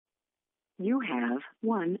You have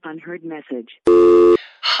one unheard message.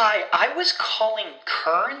 Hi, I was calling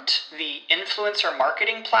Current, the influencer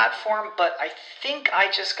marketing platform, but I think I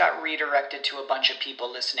just got redirected to a bunch of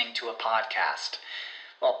people listening to a podcast.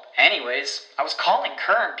 Well, anyways, I was calling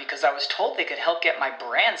Current because I was told they could help get my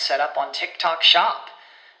brand set up on TikTok Shop,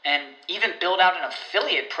 and even build out an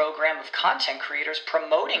affiliate program of content creators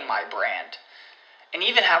promoting my brand, and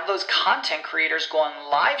even have those content creators go on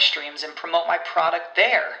live streams and promote my product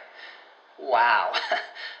there. Wow,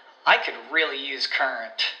 I could really use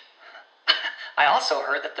Current. I also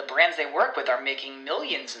heard that the brands they work with are making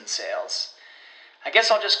millions in sales. I guess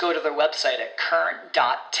I'll just go to their website at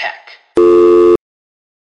current.tech.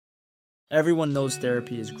 Everyone knows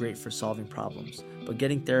therapy is great for solving problems, but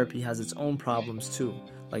getting therapy has its own problems too,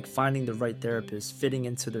 like finding the right therapist, fitting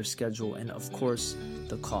into their schedule, and of course,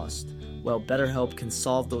 the cost. Well, BetterHelp can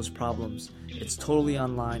solve those problems. It's totally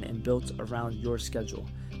online and built around your schedule.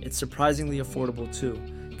 It's surprisingly affordable too.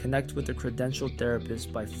 Connect with a credentialed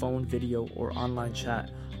therapist by phone, video, or online chat,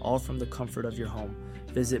 all from the comfort of your home.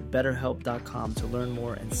 Visit BetterHelp.com to learn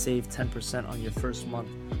more and save 10% on your first month.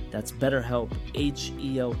 That's BetterHelp,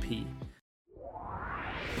 H-E-L-P.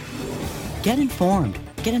 Get informed,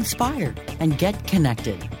 get inspired, and get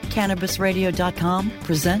connected. CannabisRadio.com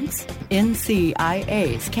presents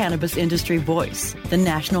NCIA's Cannabis Industry Voice. The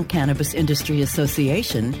National Cannabis Industry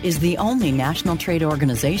Association is the only national trade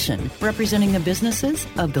organization representing the businesses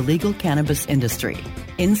of the legal cannabis industry.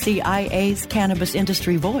 NCIA's Cannabis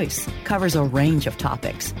Industry Voice covers a range of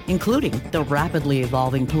topics, including the rapidly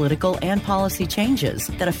evolving political and policy changes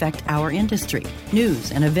that affect our industry,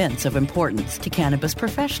 news and events of importance to cannabis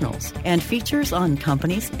professionals, and features on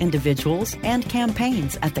companies, individuals, and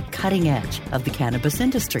campaigns at the cutting edge of the cannabis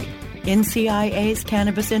industry. NCIA's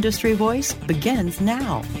Cannabis Industry Voice begins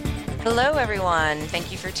now. Hello, everyone.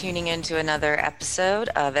 Thank you for tuning in to another episode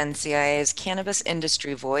of NCIA's Cannabis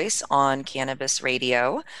Industry Voice on Cannabis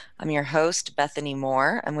Radio. I'm your host, Bethany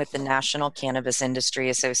Moore. I'm with the National Cannabis Industry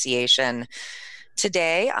Association.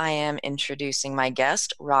 Today, I am introducing my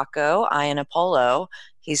guest, Rocco Iannapolo.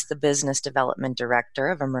 He's the Business Development Director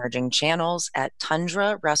of Emerging Channels at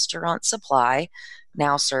Tundra Restaurant Supply,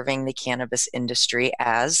 now serving the cannabis industry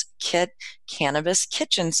as Cannabis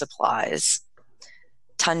Kitchen Supplies.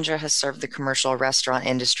 Tundra has served the commercial restaurant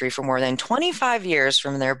industry for more than 25 years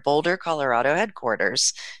from their Boulder, Colorado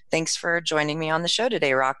headquarters. Thanks for joining me on the show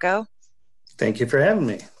today, Rocco. Thank you for having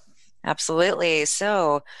me. Absolutely.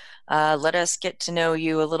 So let us get to know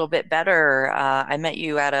you a little bit better. I met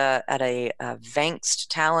you at a Vankst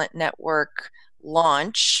Talent Network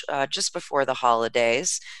launch just before the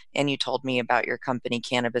holidays, and you told me about your company,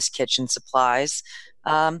 Cannabis Kitchen Supplies.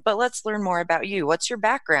 But let's learn more about you. What's your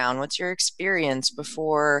background? What's your experience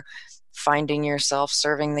before finding yourself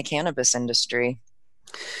serving the cannabis industry?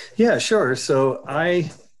 Yeah, sure. So I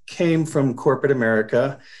came from corporate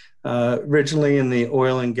America, originally in the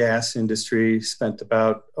oil and gas industry, spent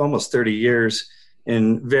about almost 30 years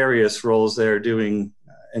in various roles there doing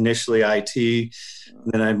initially IT,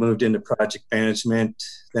 and then I moved into project management,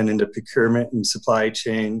 then into procurement and supply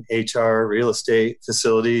chain, HR, real estate,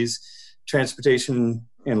 facilities, transportation,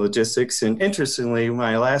 and logistics. And interestingly,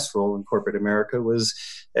 my last role in corporate America was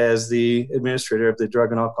as the administrator of the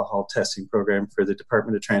drug and alcohol testing program for the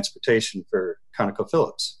Department of Transportation for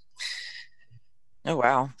ConocoPhillips. Oh,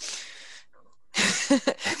 wow.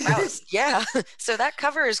 Wow. Yeah. So that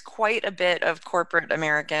covers quite a bit of corporate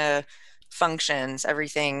America functions,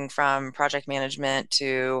 everything from project management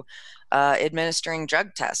to administering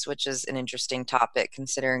drug tests, which is an interesting topic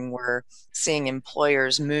considering we're seeing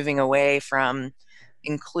employers moving away from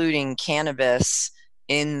including cannabis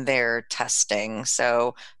in their testing.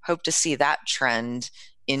 So hope to see that trend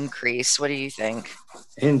increase. What do you think?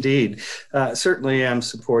 Indeed. Certainly I'm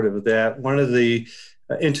supportive of that. One of the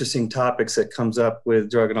interesting topics that comes up with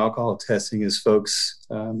drug and alcohol testing is folks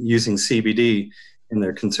using CBD, and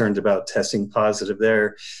they're concerned about testing positive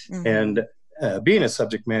there. Mm-hmm. And being a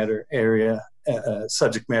subject matter in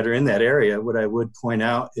that area, what I would point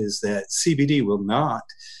out is that CBD will not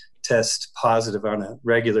test positive on a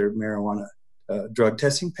regular marijuana drug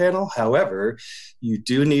testing panel. However, you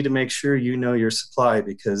do need to make sure you know your supply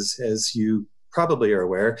because, as you probably are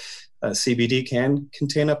aware, CBD can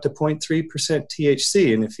contain up to 0.3%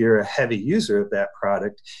 THC. And if you're a heavy user of that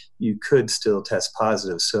product, you could still test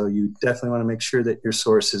positive. So you definitely want to make sure that your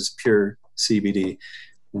source is pure CBD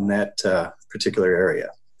in that particular area.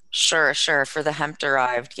 Sure, sure. For the hemp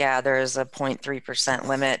derived, yeah, there is a 0.3%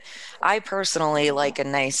 limit. I personally like a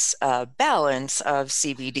nice balance of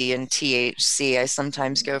CBD and THC. I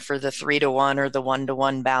sometimes go for the 3-to-1 or the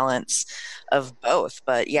 1-to-1 balance of both.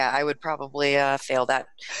 But yeah, I would probably fail that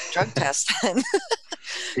drug test then.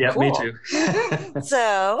 Yeah, me Cool. too.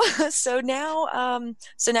 So, so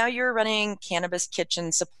now you're running Cannabis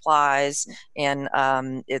Kitchen Supplies, and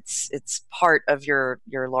it's part of your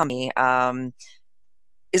company.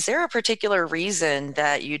 Is there a particular reason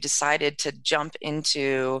that you decided to jump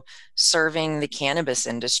into serving the cannabis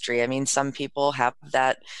industry? I mean, some people have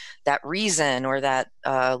that reason or that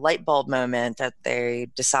light bulb moment that they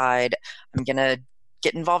decide, I'm gonna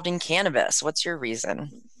get involved in cannabis. What's your reason?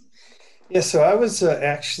 Yeah, so I was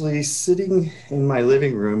actually sitting in my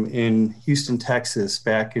living room in Houston, Texas,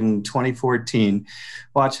 back in 2014,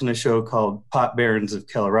 watching a show called Pot Barons of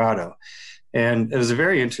Colorado. And it was a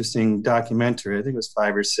very interesting documentary. I think it was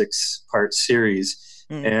 5 or 6 part series.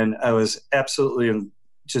 Mm. And I was absolutely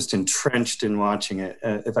just entrenched in watching it.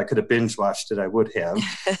 If I could have binge watched it, I would have.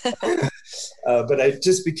 But I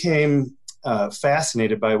just became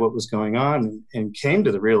fascinated by what was going on and came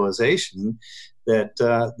to the realization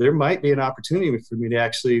that there might be an opportunity for me to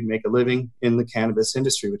actually make a living in the cannabis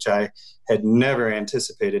industry, which I had never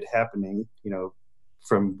anticipated happening,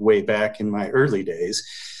 from way back in my early days.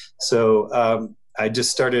 So I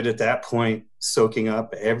just started at that point soaking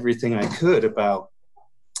up everything I could about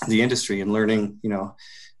the industry and learning,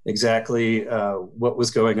 exactly what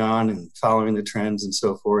was going on and following the trends and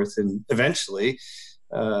so forth. And eventually,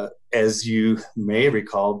 as you may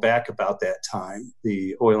recall, back about that time,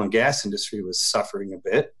 the oil and gas industry was suffering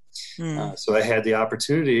a bit. So I had the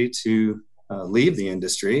opportunity to leave the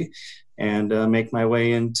industry and make my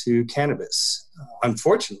way into cannabis.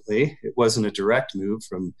 Unfortunately, it wasn't a direct move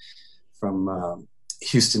from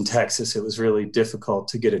Houston, Texas. It was really difficult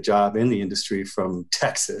to get a job in the industry from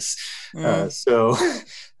Texas. So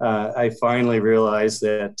I finally realized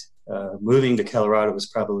that moving to Colorado was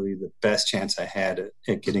probably the best chance I had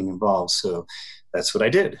at getting involved. So that's what I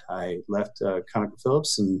did. I left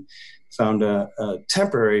ConocoPhillips and found a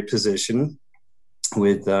temporary position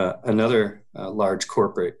with another large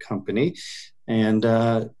corporate company. And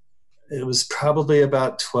it was probably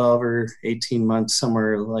about 12 or 18 months,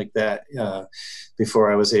 somewhere like that,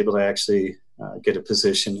 before I was able to actually get a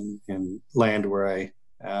position and land where I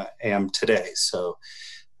am today. So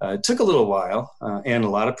it took a little while and a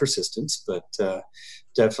lot of persistence, but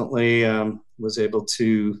definitely was able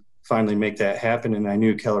to finally make that happen. And I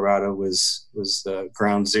knew Colorado was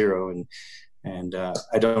ground zero, and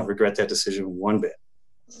I don't regret that decision one bit.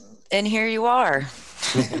 And here you are.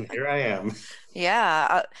 And here I am.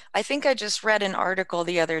 Yeah, I think I just read an article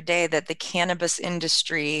the other day that the cannabis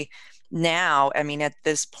industry now, I mean, at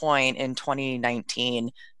this point in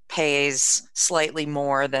 2019, pays slightly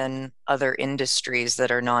more than other industries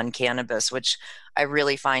that are non-cannabis, which I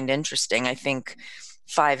really find interesting. I think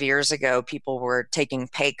 5 years ago, people were taking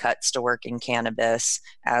pay cuts to work in cannabis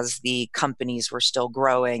as the companies were still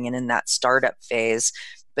growing and in that startup phase.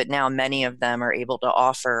 But now many of them are able to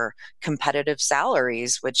offer competitive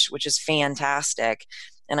salaries, which is fantastic.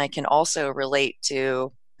 And I can also relate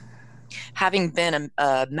to having been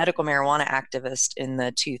a medical marijuana activist in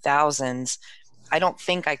the 2000s. I don't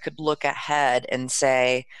think I could look ahead and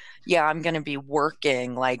say, yeah, I'm going to be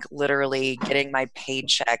working, like literally getting my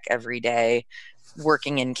paycheck every day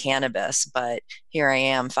working in cannabis. But here I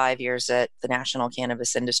am 5 years at the National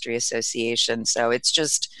Cannabis Industry Association. So it's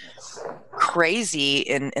just crazy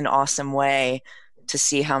in an awesome way to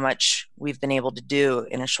see how much we've been able to do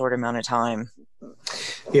in a short amount of time.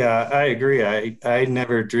 Yeah, I agree. I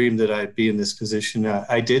never dreamed that I'd be in this position.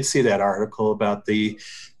 I did see that article about the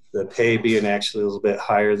pay being actually a little bit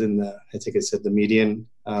higher than I think it said the median,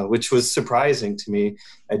 which was surprising to me.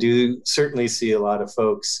 I do certainly see a lot of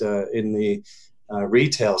folks in the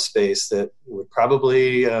retail space that would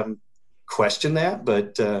probably question that.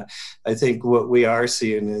 But I think what we are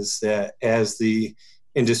seeing is that as the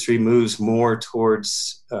industry moves more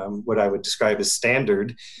towards what I would describe as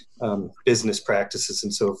standard business practices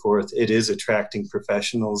and so forth, it is attracting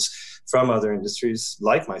professionals from other industries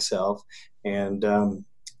like myself. And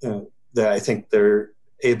that I think they're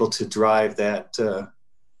able to drive that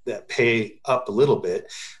pay up a little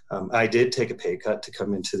bit. I did take a pay cut to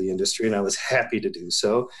come into the industry, and I was happy to do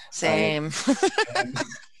so. Same.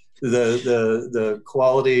 The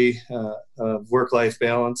quality of work-life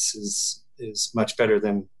balance is much better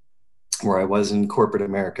than where I was in corporate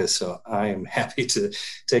America. So I am happy to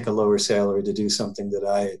take a lower salary to do something that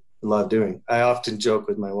I love doing. I often joke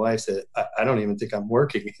with my wife that I don't even think I'm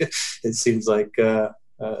working. It seems like a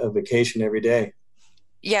vacation every day.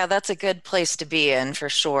 Yeah, that's a good place to be in for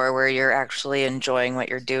sure, where you're actually enjoying what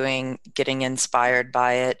you're doing, getting inspired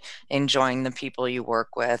by it, enjoying the people you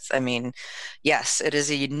work with. I mean, yes, it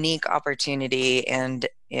is a unique opportunity, and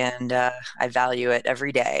I value it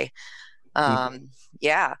every day.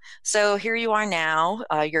 Yeah. So here you are now.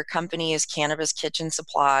 Your company is Cannabis Kitchen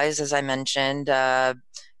Supplies, as I mentioned,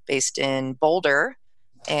 based in Boulder.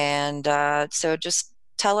 And so just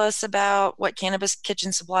tell us about what Cannabis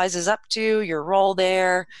Kitchen Supplies is up to, your role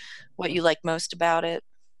there, what you like most about it.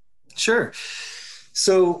 Sure.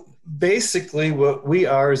 So basically what we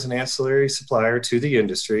are is an ancillary supplier to the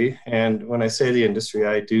industry. And when I say the industry,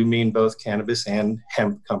 I do mean both cannabis and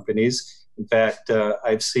hemp companies. In fact,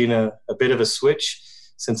 I've seen a bit of a switch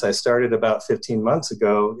since I started about 15 months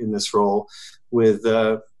ago in this role with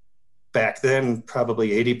back then, probably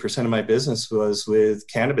 80% of my business was with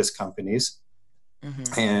cannabis companies.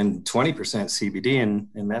 And 20% CBD,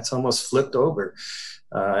 and that's almost flipped over.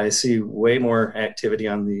 I see way more activity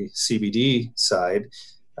on the CBD side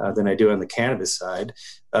than I do on the cannabis side.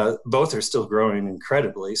 Both are still growing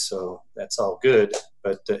incredibly, so that's all good.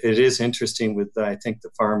 But it is interesting with, I think,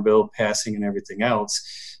 the Farm Bill passing and everything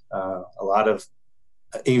else. A lot of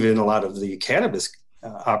the cannabis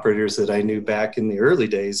operators that I knew back in the early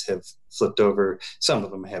days have flipped over. Some of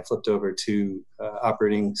them have flipped over to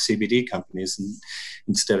operating CBD companies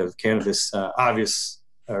instead of cannabis. Obvious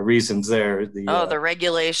reasons there. The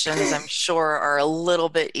regulations, I'm sure, are a little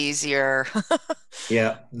bit easier.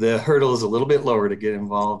 Yeah, the hurdle is a little bit lower to get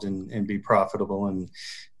involved and be profitable and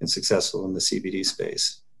successful in the CBD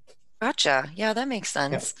space. Gotcha. Yeah, that makes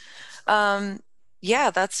sense. Yeah,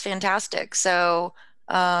 that's fantastic. So,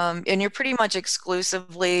 and you're pretty much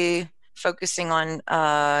exclusively focusing on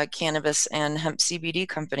cannabis and hemp CBD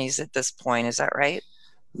companies at this point. Is that right?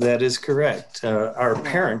 That is correct. Our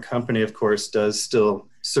parent company, of course, does still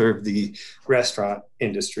serve the restaurant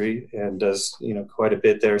industry and does, quite a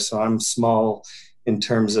bit there. So I'm small in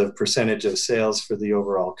terms of percentage of sales for the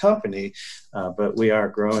overall company, but we are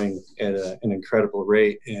growing at an incredible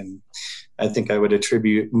rate. And I think I would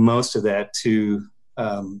attribute most of that to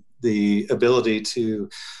the ability to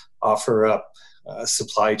offer up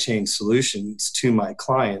supply chain solutions to my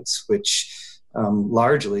clients, which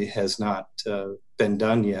largely has not been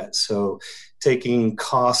done yet. So taking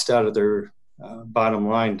cost out of their bottom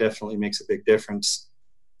line definitely makes a big difference.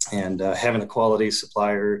 And having a quality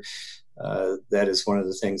supplier, that is one of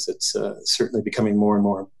the things that's certainly becoming more and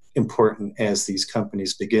more important as these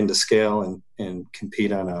companies begin to scale and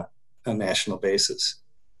compete on a national basis.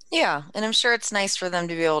 Yeah, and I'm sure it's nice for them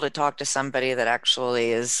to be able to talk to somebody that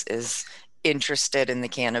actually is interested in the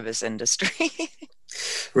cannabis industry.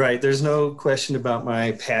 Right. There's no question about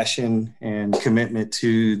my passion and commitment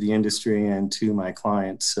to the industry and to my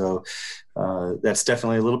clients. So that's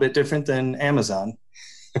definitely a little bit different than Amazon.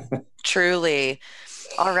 Truly.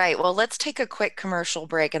 All right. Well, let's take a quick commercial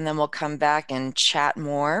break and then we'll come back and chat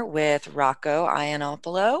more with Rocco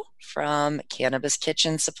Iannopoulos from Cannabis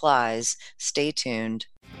Kitchen Supplies. Stay tuned.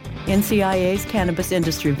 NCIA's Cannabis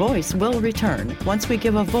Industry Voice will return once we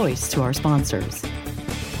give a voice to our sponsors.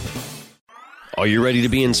 Are you ready to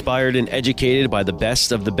be inspired and educated by the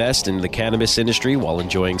best of the best in the cannabis industry while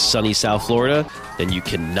enjoying sunny South Florida? Then you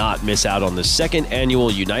cannot miss out on the second annual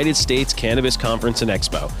United States Cannabis Conference and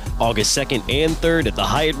Expo, August 2nd and 3rd at the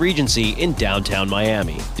Hyatt Regency in downtown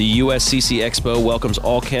Miami. The USCC Expo welcomes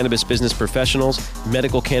all cannabis business professionals,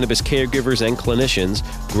 medical cannabis caregivers and clinicians,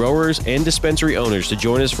 growers, and dispensary owners to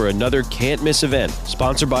join us for another can't-miss event,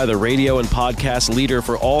 sponsored by the radio and podcast leader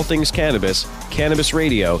for all things cannabis,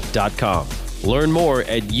 CannabisRadio.com. Learn more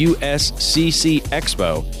at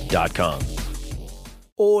usccexpo.com.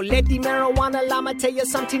 Oh, let the marijuana llama tell you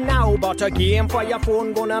something now about a game for your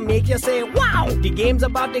phone gonna make you say, wow! The game's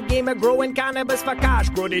about the game of growing cannabis for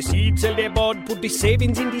cash. Grow the seed, sell the bud, put the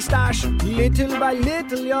savings in the stash. Little by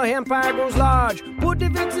little, your empire grows large. Put the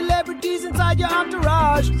big celebrities inside your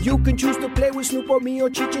entourage. You can choose to play with Snoop or me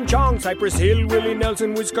or Cheech and Chong, Cypress Hill, Willie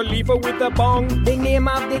Nelson, Wiz Khalifa with a bong. The name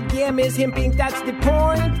of the game is Hemp Inc., that's the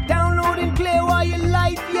point. Download and play while you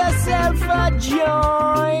light yourself a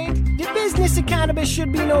joint. The business of cannabis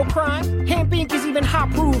should be no crime. Hemp Inc. is even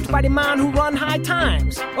hot-proofed by the man who run High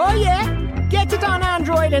Times. Oh yeah? Get it on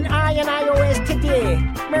Android and iOS today.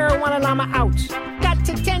 Marijuana llama out. Got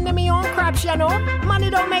to tend to me own crops, you know. Money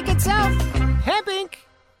don't make itself. Hemp Inc.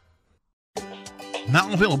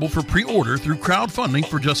 Now available for pre-order through crowdfunding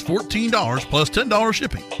for just $14 plus $10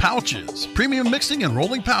 shipping. Pouches, premium mixing and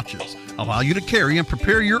rolling pouches allow you to carry and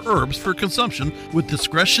prepare your herbs for consumption with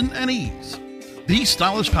discretion and ease. These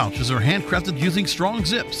stylish pouches are handcrafted using strong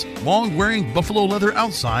zips, long-wearing buffalo leather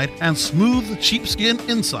outside, and smooth sheepskin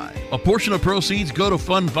inside. A portion of proceeds go to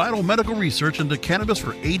fund vital medical research into cannabis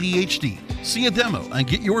for ADHD. See a demo and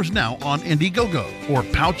get yours now on Indiegogo or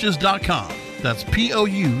pouches.com. That's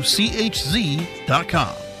POUCHZ.com.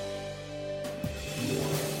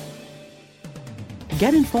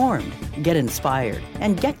 Get informed, get inspired,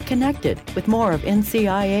 and get connected with more of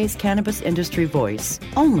NCIA's Cannabis Industry Voice,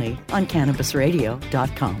 only on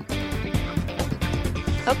CannabisRadio.com.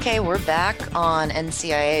 Okay, we're back on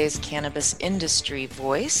NCIA's Cannabis Industry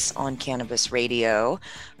Voice on Cannabis Radio.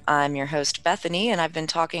 I'm your host, Bethany, and I've been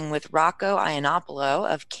talking with Rocco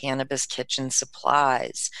Iannopoulos of Cannabis Kitchen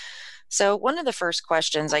Supplies. So one of the first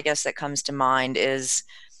questions, I guess, that comes to mind is,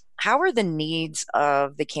 how are the needs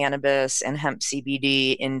of the cannabis and hemp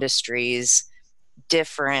CBD industries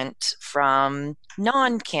different from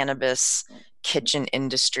non-cannabis kitchen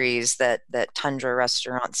industries that Tundra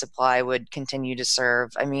Restaurant Supply would continue to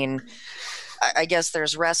serve? I mean, I guess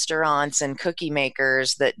there's restaurants and cookie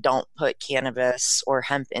makers that don't put cannabis or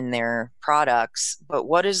hemp in their products, but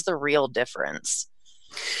what is the real difference?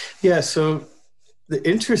 Yeah, so the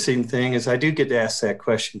interesting thing is I do get asked that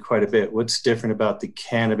question quite a bit. What's different about the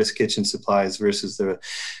cannabis kitchen supplies versus the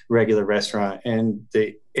regular restaurant? And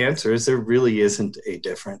the answer is there really isn't a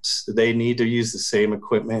difference. They need to use the same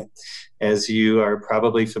equipment. As you are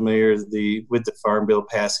probably familiar with the Farm Bill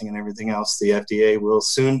passing and everything else, the FDA will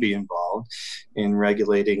soon be involved in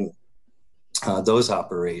regulating those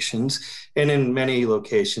operations. And in many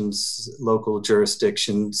locations, local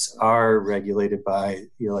jurisdictions are regulated by,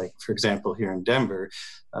 like, for example, here in Denver,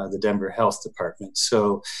 the Denver Health Department.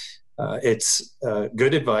 So it's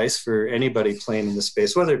good advice for anybody playing in the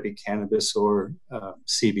space, whether it be cannabis or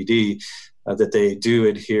CBD, that they do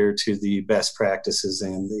adhere to the best practices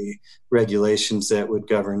and the regulations that would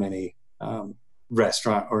govern any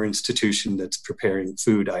restaurant or institution that's preparing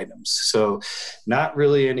food items. So not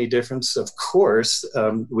really any difference. Of course,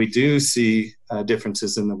 we do see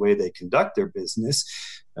differences in the way they conduct their business.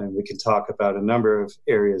 And we can talk about a number of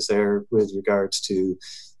areas there with regards to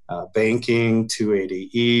banking,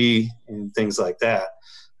 280E, and things like that.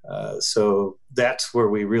 So that's where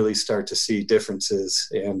we really start to see differences.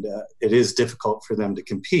 And it is difficult for them to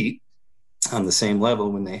compete on the same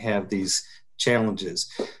level when they have these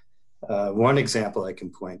challenges. One example I can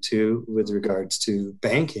point to with regards to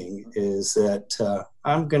banking is that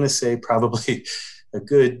I'm going to say probably a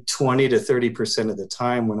good 20 to 30% of the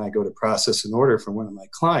time when I go to process an order from one of my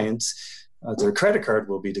clients, their credit card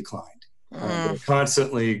will be declined. They're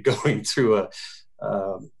constantly going through a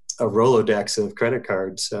Rolodex of credit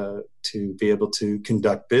cards to be able to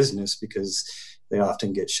conduct business because they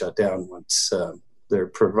often get shut down once their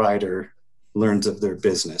provider learns of their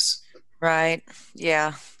business. Right.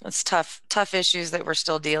 Yeah. That's tough issues that we're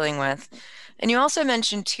still dealing with. And you also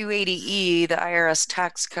mentioned 280E, the IRS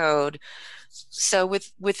tax code. So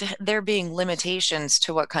with there being limitations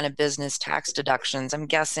to what kind of business tax deductions, I'm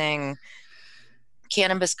guessing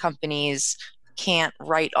cannabis companies can't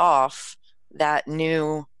write off that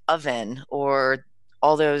new oven or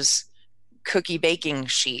all those cookie baking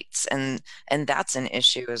sheets. And that's an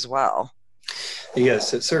issue as well.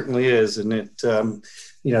 Yes, it certainly is. And it,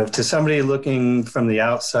 to somebody looking from the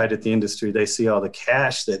outside at the industry, they see all the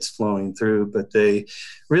cash that's flowing through, but they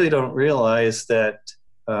really don't realize that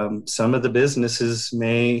some of the businesses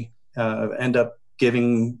may end up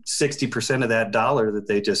giving 60% of that dollar that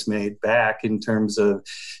they just made back in terms of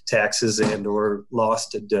taxes and or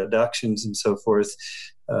lost deductions and so forth.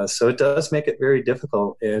 So it does make it very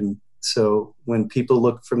difficult. And so when people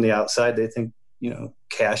look from the outside, they think,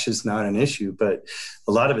 cash is not an issue, but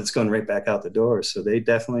a lot of it's going right back out the door. So they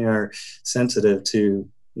definitely are sensitive to,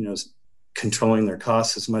 controlling their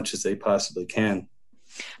costs as much as they possibly can.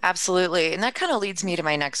 Absolutely. And that kind of leads me to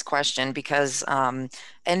my next question, because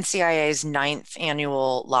NCIA's 9th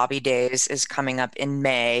annual lobby days is coming up in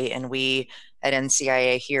May, and we at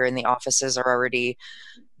NCIA here in the offices are already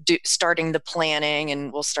starting the planning,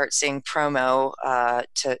 and we'll start seeing promo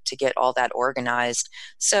to get all that organized.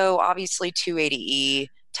 So obviously 280E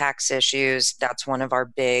tax issues, that's one of our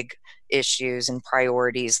big issues and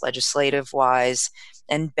priorities legislative wise,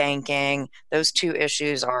 and banking. Those two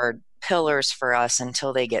issues are pillars for us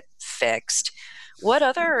until they get fixed. What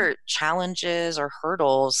other challenges or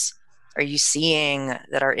hurdles are you seeing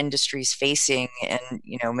that our industry's facing, and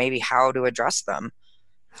maybe how to address them?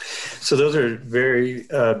 So those are very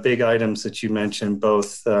big items that you mentioned,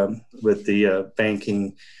 both with the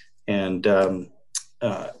banking and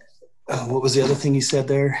what was the other thing you said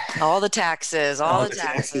there? All the taxes.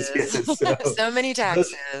 Yes, so many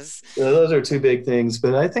taxes. Those are two big things.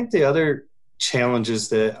 But I think the other challenges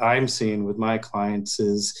that I'm seeing with my clients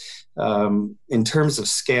is in terms of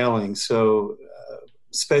scaling. So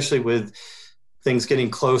especially with things getting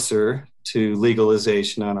closer to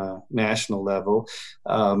legalization on a national level,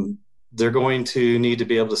 they're going to need to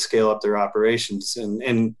be able to scale up their operations.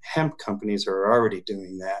 And hemp companies are already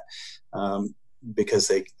doing that because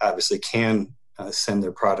they obviously can send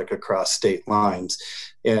their product across state lines.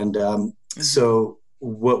 And so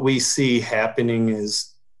what we see happening is,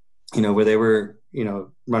 where they were,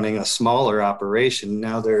 running a smaller operation,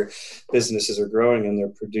 now their businesses are growing and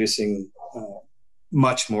they're producing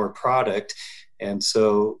much more product. And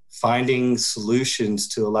so finding solutions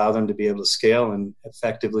to allow them to be able to scale and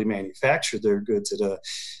effectively manufacture their goods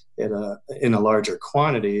in a larger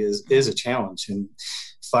quantity is a challenge. And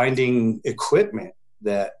finding equipment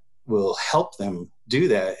that will help them do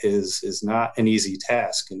that is not an easy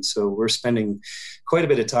task. And so we're spending quite a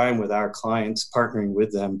bit of time with our clients, partnering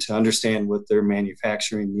with them to understand what their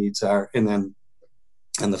manufacturing needs are, and then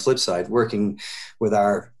on the flip side, working with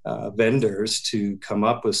our vendors to come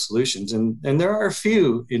up with solutions. And there are a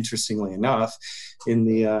few, interestingly enough, in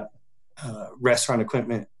the restaurant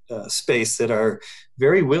equipment space that are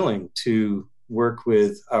very willing to work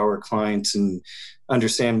with our clients and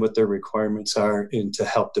understand what their requirements are and to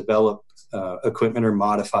help develop equipment or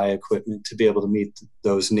modify equipment to be able to meet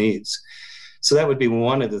those needs. So that would be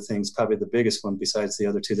one of the things, probably the biggest one besides the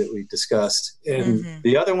other two that we discussed. And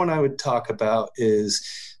the other one I would talk about is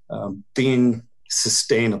being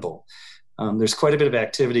sustainable. There's quite a bit of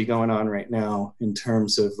activity going on right now in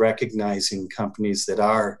terms of recognizing companies that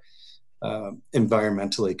are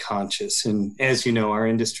environmentally conscious. And as you know, our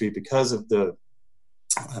industry, because of the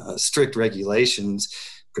strict regulations,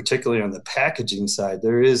 particularly on the packaging side,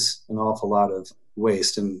 there is an awful lot of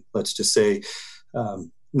waste. And let's just say,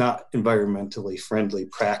 not environmentally friendly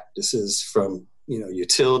practices from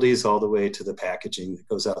utilities all the way to the packaging that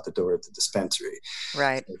goes out the door at the dispensary.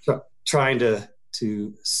 Right. So, trying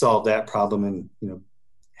to solve that problem and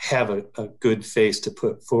have a good face to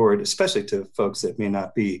put forward, especially to folks that may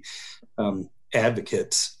not be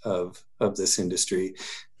advocates of this industry,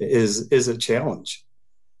 is a challenge.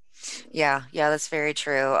 Yeah, that's very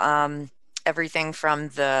true. Everything from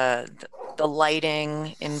the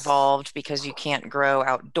lighting involved, because you can't grow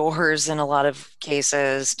outdoors in a lot of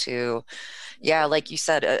cases, to, like you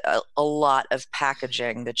said, a lot of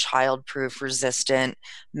packaging, the child-proof, resistant,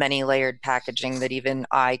 many-layered packaging that even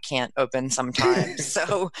I can't open sometimes.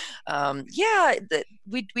 So,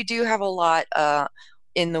 we do have a lot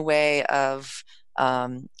in the way of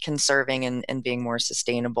conserving and being more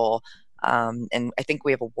sustainable. And I think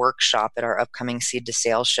we have a workshop at our upcoming Seed to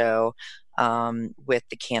Sale show with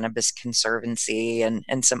the Cannabis Conservancy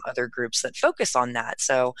and some other groups that focus on that.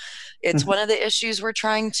 So it's one of the issues we're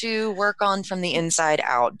trying to work on from the inside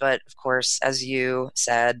out. But of course, as you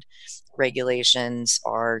said, regulations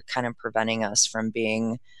are kind of preventing us from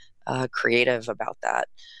being creative about that.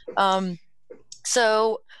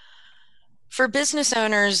 So for business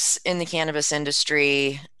owners in the cannabis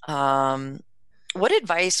industry, what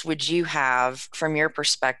advice would you have from your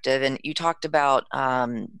perspective? And you talked about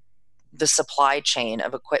the supply chain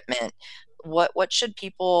of equipment. What should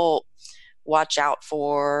people watch out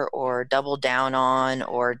for or double down on,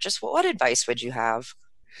 or just what advice would you have?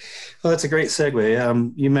 Well, that's a great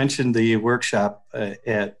segue. You mentioned the workshop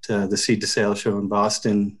at the Seed to Sale show in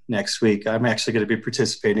Boston next week. I'm actually going to be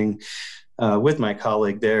participating with my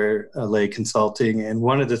colleague there, Lay Consulting. And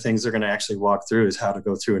one of the things they're going to actually walk through is how to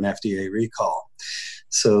go through an FDA recall.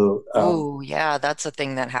 So, that's a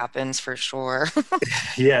thing that happens for sure.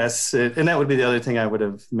 Yes. And that would be the other thing I would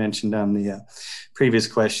have mentioned on the previous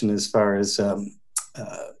question as far as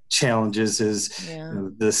challenges is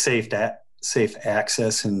the safe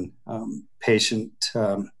access and patient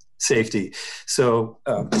safety. So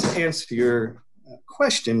to answer your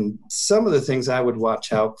question, some of the things I would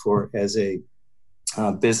watch out for as a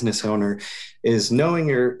business owner is knowing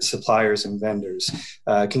your suppliers and vendors.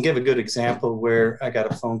 Can give a good example where I got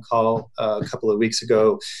a phone call a couple of weeks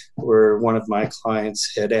ago where one of my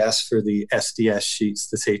clients had asked for the SDS sheets,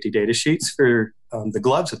 the safety data sheets for the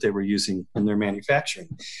gloves that they were using in their manufacturing.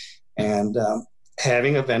 And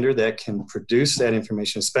having a vendor that can produce that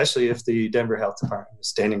information, especially if the Denver Health Department is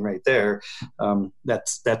standing right there,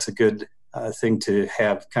 that's a good thing to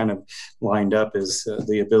have kind of lined up, is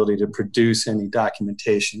the ability to produce any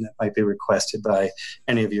documentation that might be requested by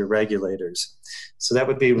any of your regulators. So that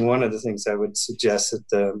would be one of the things I would suggest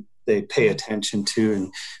that they pay attention to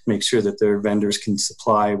and make sure that their vendors can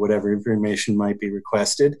supply whatever information might be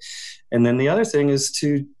requested. And then the other thing is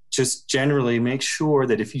to just generally make sure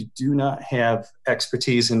that if you do not have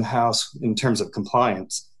expertise in-house in terms of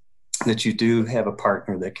compliance, that you do have a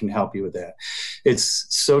partner that can help you with that. It's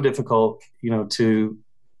so difficult, to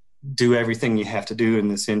do everything you have to do in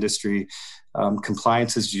this industry.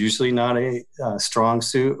 Compliance is usually not a strong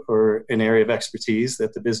suit or an area of expertise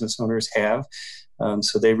that the business owners have.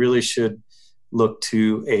 So they really should look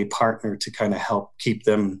to a partner to kind of help keep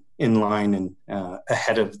them in line and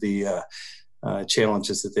ahead of the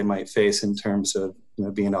challenges that they might face in terms of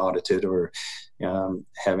being audited or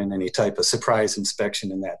having any type of surprise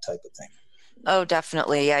inspection and that type of thing. Oh,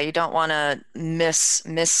 definitely. Yeah, you don't want to miss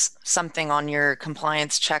something on your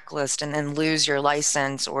compliance checklist and then lose your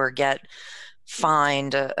license or get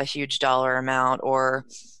fined a huge dollar amount or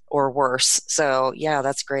worse. So yeah,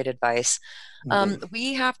 that's great advice.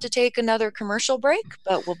 We have to take another commercial break,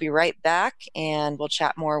 but we'll be right back and we'll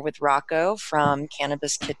chat more with Rocco from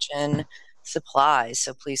Cannabis Kitchen Supplies.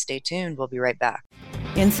 So please stay tuned. We'll be right back.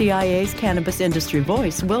 NCIA's Cannabis Industry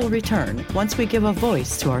Voice will return once we give a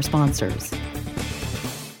voice to our sponsors.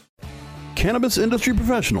 Cannabis industry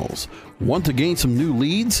professionals want to gain some new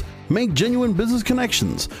leads, make genuine business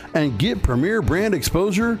connections, and get premier brand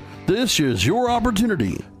exposure? This is your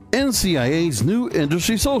opportunity. NCIA's new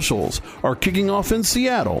industry socials are kicking off in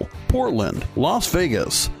Seattle, Portland, Las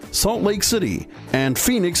Vegas, Salt Lake City, and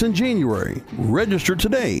Phoenix in January. Register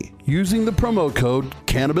today using the promo code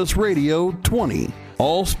CannabisRadio20,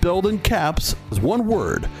 all spelled in caps as one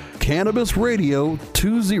word,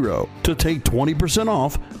 CannabisRadio20, to take 20%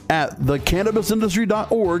 off at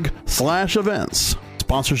thecannabisindustry.org/events.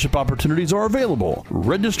 Sponsorship opportunities are available.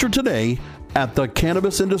 Register today at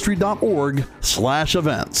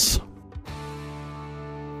thecannabisindustry.org/events.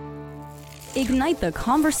 Ignite the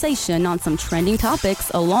conversation on some trending topics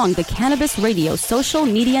along the Cannabis Radio social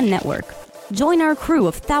media network. Join our crew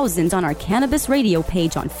of thousands on our Cannabis Radio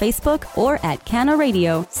page on Facebook or at Canna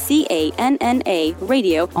Radio, CANNA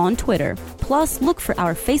Radio on Twitter. Plus, look for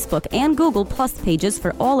our Facebook and Google Plus pages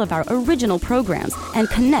for all of our original programs and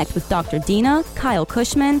connect with Dr. Dina, Kyle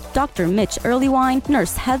Cushman, Dr. Mitch Earlywine,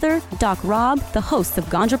 Nurse Heather, Doc Rob, the hosts of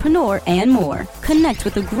Ganjapreneur, and more. Connect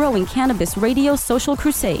with the growing Cannabis Radio social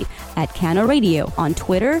crusade at Canna Radio on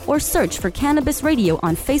Twitter or search for Cannabis Radio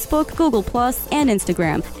on Facebook, Google Plus, and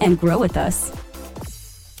Instagram and grow with us.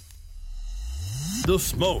 The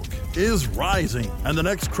smoke is rising, and the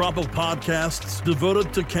next crop of podcasts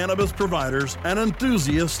devoted to cannabis providers and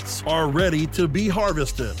enthusiasts are ready to be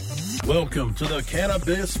harvested. Welcome to the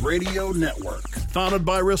Cannabis Radio Network, founded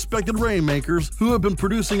by respected rainmakers who have been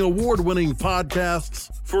producing award-winning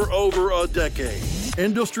podcasts for over a decade.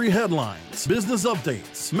 Industry headlines, business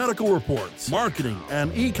updates, medical reports, marketing,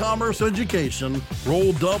 and e-commerce education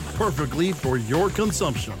rolled up perfectly for your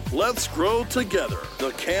consumption. Let's grow together.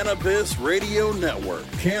 The Cannabis Radio Network.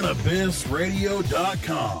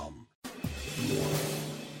 CannabisRadio.com.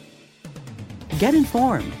 Get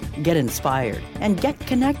informed, get inspired, and get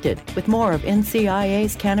connected with more of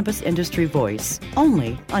NCIA's Cannabis Industry Voice,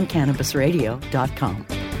 only on CannabisRadio.com.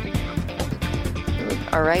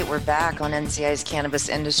 All right, we're back on NCIA's Cannabis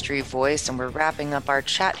Industry Voice, and we're wrapping up our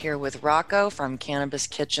chat here with Rocco from Cannabis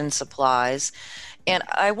Kitchen Supplies. And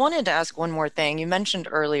I wanted to ask one more thing. You mentioned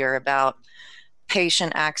earlier about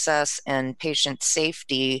patient access and patient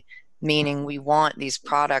safety, meaning we want these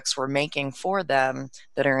products we're making for them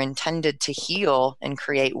that are intended to heal and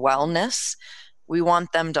create wellness. We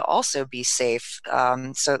want them to also be safe.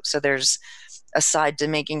 So there's a side to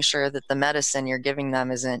making sure that the medicine you're giving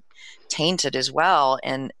them isn't tainted as well.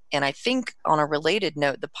 And I think on a related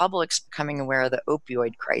note, the public's becoming aware of the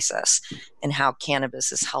opioid crisis and how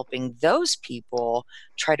cannabis is helping those people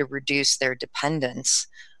try to reduce their dependence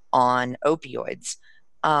on opioids.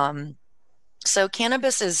 So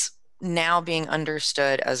cannabis is now being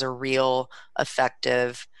understood as a real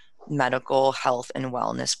effective medical health and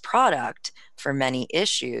wellness product for many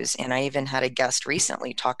issues. And I even had a guest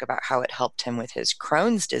recently talk about how it helped him with his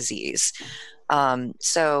Crohn's disease.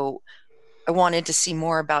 So I wanted to see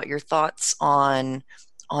more about your thoughts on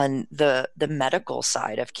the medical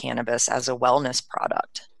side of cannabis as a wellness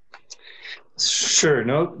product. Sure,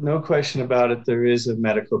 no question about it. There is a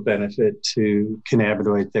medical benefit to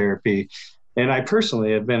cannabinoid therapy. And I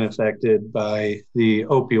personally have been affected by the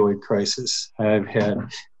opioid crisis. I've had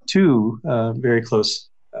two very close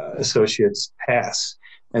associates pass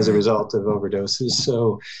as a result of overdoses.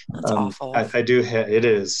 So I do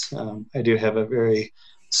have a very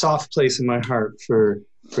soft place in my heart for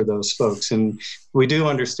those folks. And we do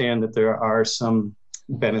understand that there are some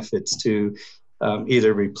benefits to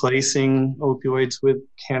either replacing opioids with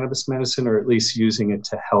cannabis medicine or at least using it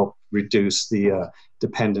to help reduce the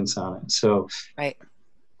dependence on it. So, right.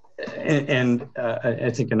 And I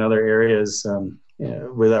think another area is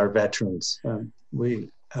with our veterans. We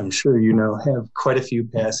I'm sure you know, have quite a few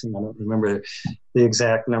passing. I don't remember the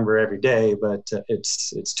exact number every day, but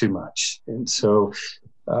it's too much. And so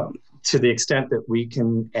to the extent that we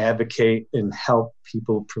can advocate and help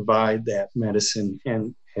people provide that medicine,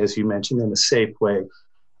 and as you mentioned, in a safe way,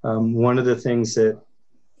 one of the things that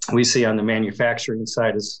we see on the manufacturing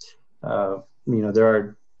side is,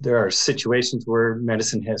 there are situations where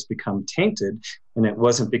medicine has become tainted, and it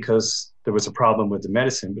wasn't because there was a problem with the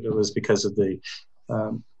medicine, but it was because of the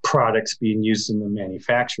products being used in the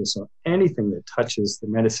manufacture. So anything that touches the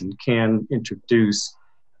medicine can introduce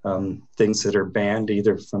things that are banned,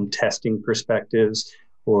 either from testing perspectives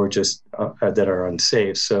or just that are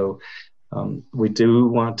unsafe. So we do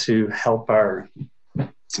want to help our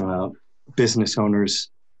business owners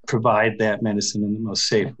provide that medicine in the most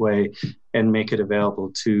safe way and make it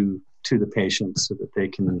available to the patients so that they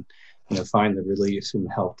can find the relief and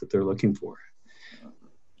help that they're looking for.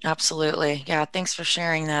 Absolutely. Yeah, thanks for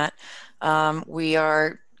sharing that. We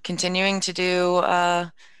are continuing to do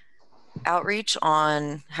outreach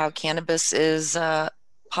on how cannabis is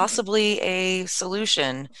possibly a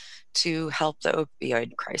solution to help the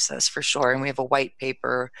opioid crisis, for sure. And we have a white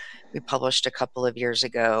paper we published a couple of years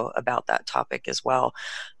ago about that topic as well.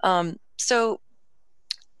 So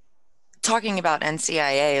talking about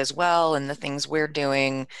NCIA as well and the things we're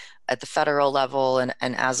doing at the federal level and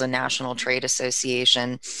as a national trade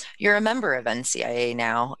association, you're a member of NCIA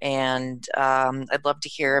now, and I'd love to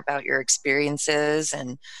hear about your experiences.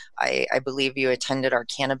 And I believe you attended our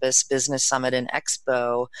Cannabis Business Summit and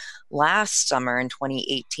Expo last summer in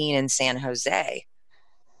 2018 in San Jose.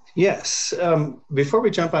 Yes. Before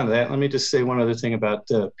we jump onto that, let me just say one other thing about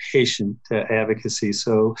patient advocacy.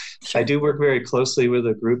 So I do work very closely with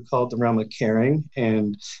a group called the Realm of Caring.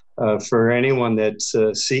 And for anyone that's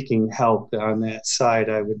seeking help on that side,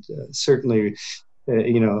 I would certainly,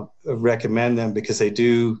 recommend them, because they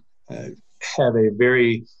do have a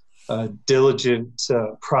very diligent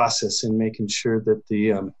process in making sure that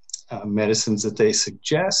the medicines that they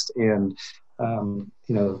suggest and,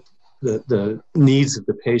 the needs of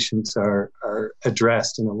the patients are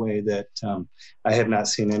addressed in a way that I have not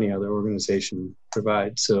seen any other organization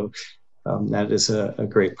provide. So that is a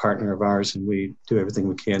great partner of ours, and we do everything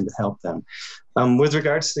we can to help them. With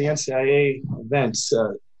regards to the NCIA events,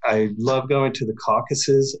 I love going to the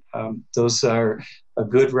caucuses. Those are a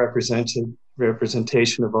good representation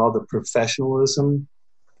of all the professionalism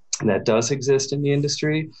that does exist in the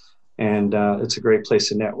industry. And it's a great place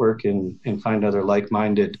to network and find other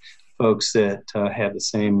like-minded folks that have the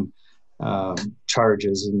same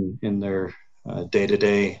charges in their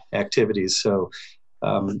day-to-day activities. So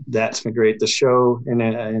that's been great. The show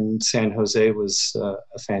in San Jose was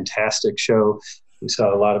a fantastic show. We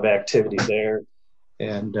saw a lot of activity there.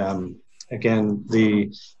 And again, the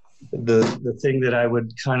thing that I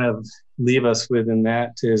would kind of leave us with in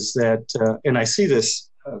that is that, and I see this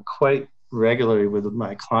quite regularly with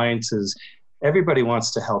my clients, is everybody wants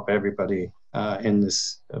to help everybody in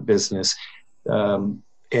this business. And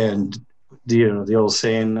the old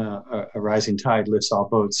saying, a rising tide lifts all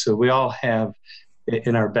boats. So we all have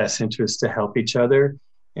in our best interest to help each other,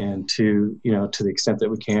 and to the extent that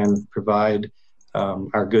we can, provide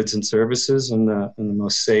our goods and services in the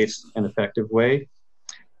most safe and effective way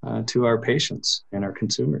to our patients and our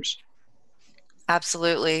consumers.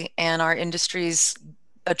 Absolutely. And our industry's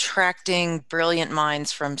attracting brilliant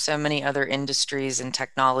minds from so many other industries and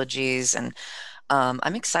technologies. And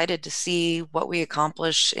I'm excited to see what we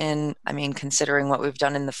accomplish considering what we've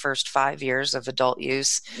done in the first 5 years of adult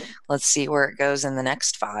use. Let's see where it goes in the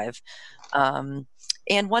next 5.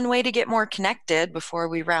 And one way to get more connected before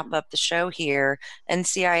we wrap up the show here,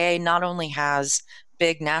 NCIA not only has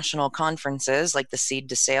big national conferences like the Seed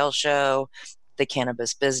to Sale Show, the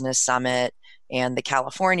Cannabis Business Summit, and the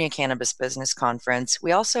California Cannabis Business Conference,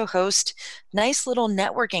 we also host nice little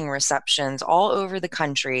networking receptions all over the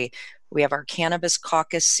country. We have our Cannabis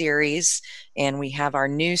Caucus series, and we have our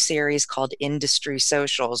new series called Industry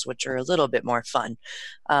Socials, which are a little bit more fun.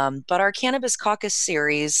 But our Cannabis Caucus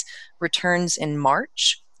series returns in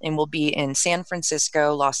March and will be in San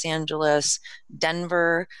Francisco, Los Angeles,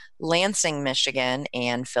 Denver, Lansing, Michigan,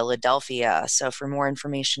 and Philadelphia. So for more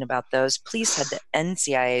information about those, please head to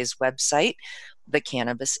NCIA's website,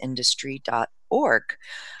 thecannabisindustry.org.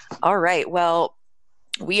 All right, well,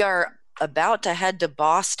 we are about to head to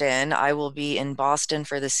Boston. I will be in Boston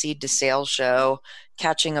for the Seed to Sale show,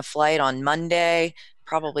 catching a flight on Monday,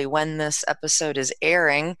 probably when this episode is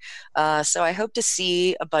airing. So I hope to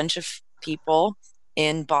see a bunch of people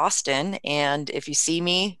in Boston. And if you see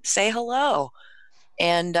me, say hello.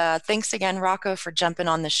 And thanks again, Rocco, for jumping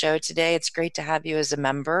on the show today. It's great to have you as a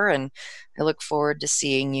member, and I look forward to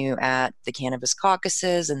seeing you at the Cannabis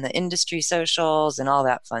Caucuses and the industry socials and all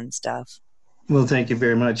that fun stuff. Well, thank you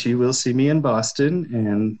very much. You will see me in Boston,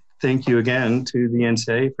 and thank you again to the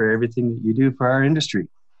NCIA for everything that you do for our industry.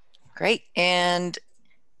 Great. And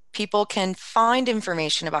people can find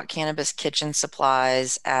information about cannabis kitchen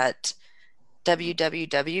supplies at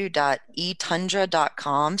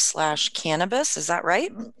www.etundra.com/cannabis. Is that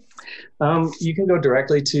right? You can go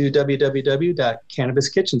directly to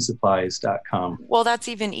www.cannabiskitchensupplies.com. Well, that's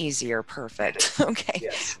even easier. Perfect. Okay.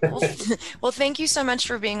 Yes. Well, thank you so much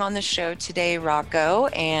for being on the show today, Rocco.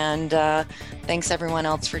 And thanks everyone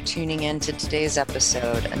else for tuning in to today's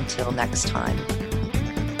episode. Until next time.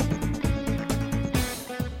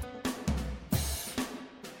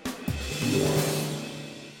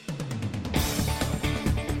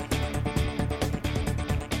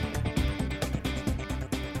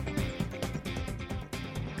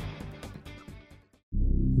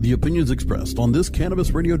 The opinions expressed on this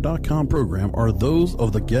CannabisRadio.com program are those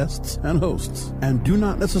of the guests and hosts and do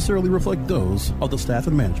not necessarily reflect those of the staff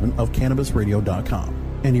and management of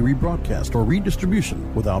CannabisRadio.com. Any rebroadcast or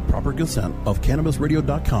redistribution without proper consent of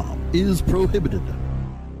CannabisRadio.com is prohibited.